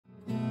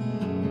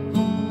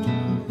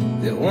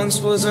There once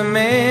was a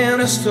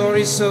man, a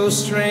story so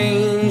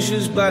strange,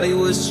 whose body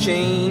was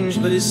changed,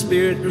 but his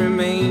spirit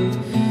remained.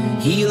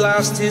 He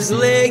lost his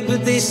leg,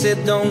 but they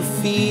said, don't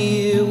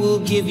fear, we'll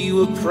give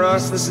you a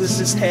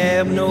prosthesis,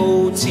 have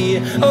no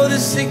tear. Oh, the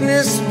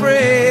sickness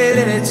spread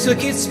and it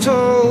took its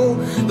toll,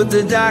 but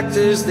the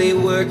doctors, they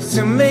worked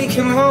to make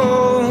him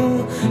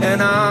whole.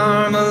 An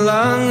arm, a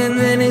lung, and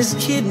then his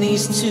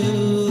kidneys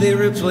too, they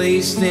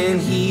replaced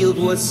and healed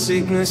what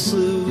sickness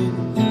slew.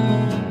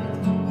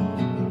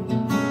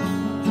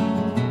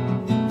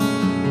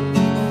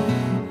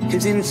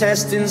 His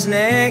intestines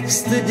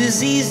next the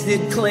disease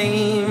did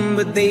claim,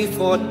 but they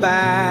fought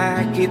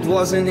back, it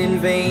wasn't in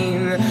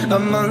vain. A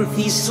month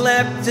he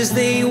slept as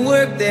they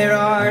worked their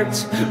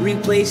art,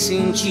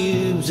 replacing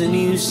tubes, a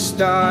new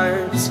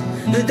start.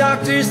 The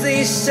doctors,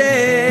 they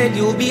said,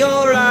 you'll be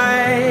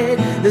alright,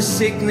 the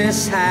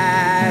sickness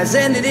has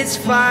ended its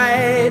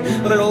fight.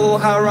 But oh,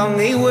 how wrong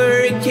they were,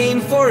 it came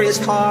for his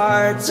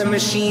heart. A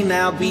machine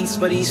now beats,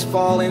 but he's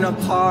falling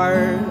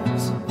apart.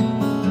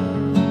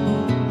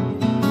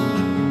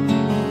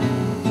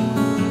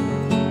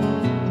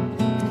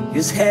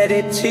 His head,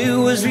 it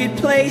too was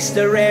replaced,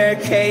 a rare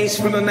case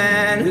from a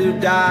man who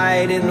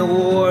died in the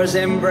war's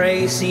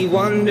embrace. He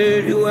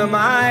wondered, who am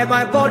I?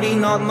 My body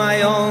not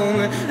my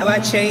own. Have I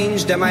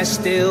changed? Am I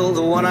still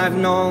the one I've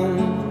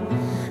known?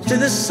 To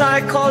the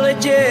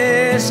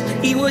psychologist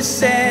he was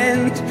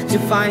sent to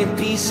find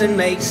peace and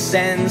make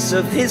sense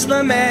of his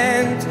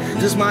lament.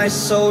 Does my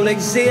soul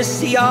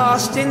exist? He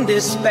asked in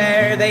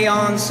despair. They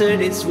answered,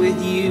 it's with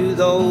you,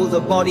 though the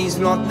body's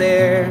not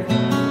there.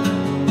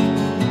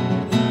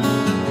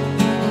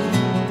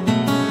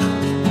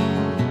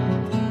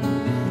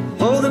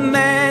 Oh, the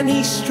man,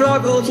 he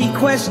struggled, he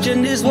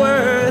questioned his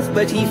worth,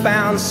 but he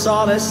found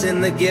solace in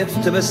the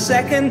gift of a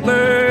second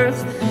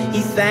birth.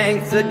 He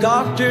thanked the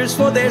doctors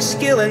for their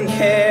skill and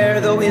care,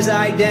 though his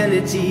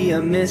identity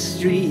a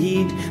mystery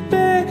he'd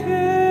bear.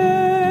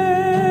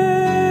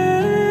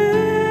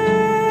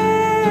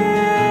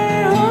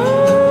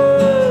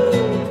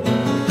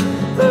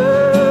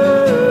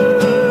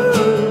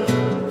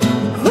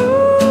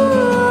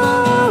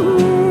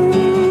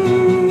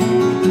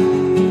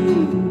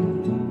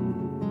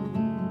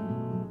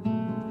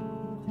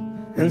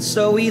 And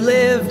so he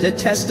lived, a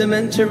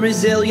testament to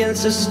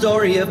resilience, a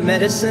story of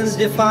medicine's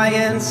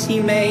defiance. He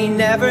may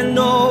never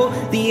know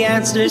the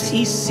answers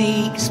he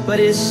seeks, but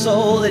his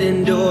soul it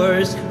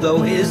endures,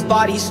 though his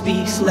body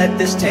speaks. Let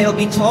this tale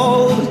be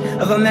told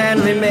of a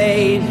man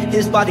remade,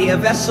 his body a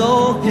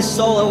vessel, his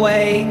soul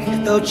awake.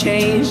 Though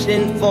changed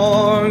in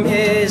form,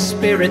 his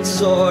spirit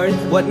soared.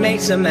 What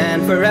makes a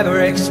man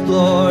forever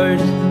explored?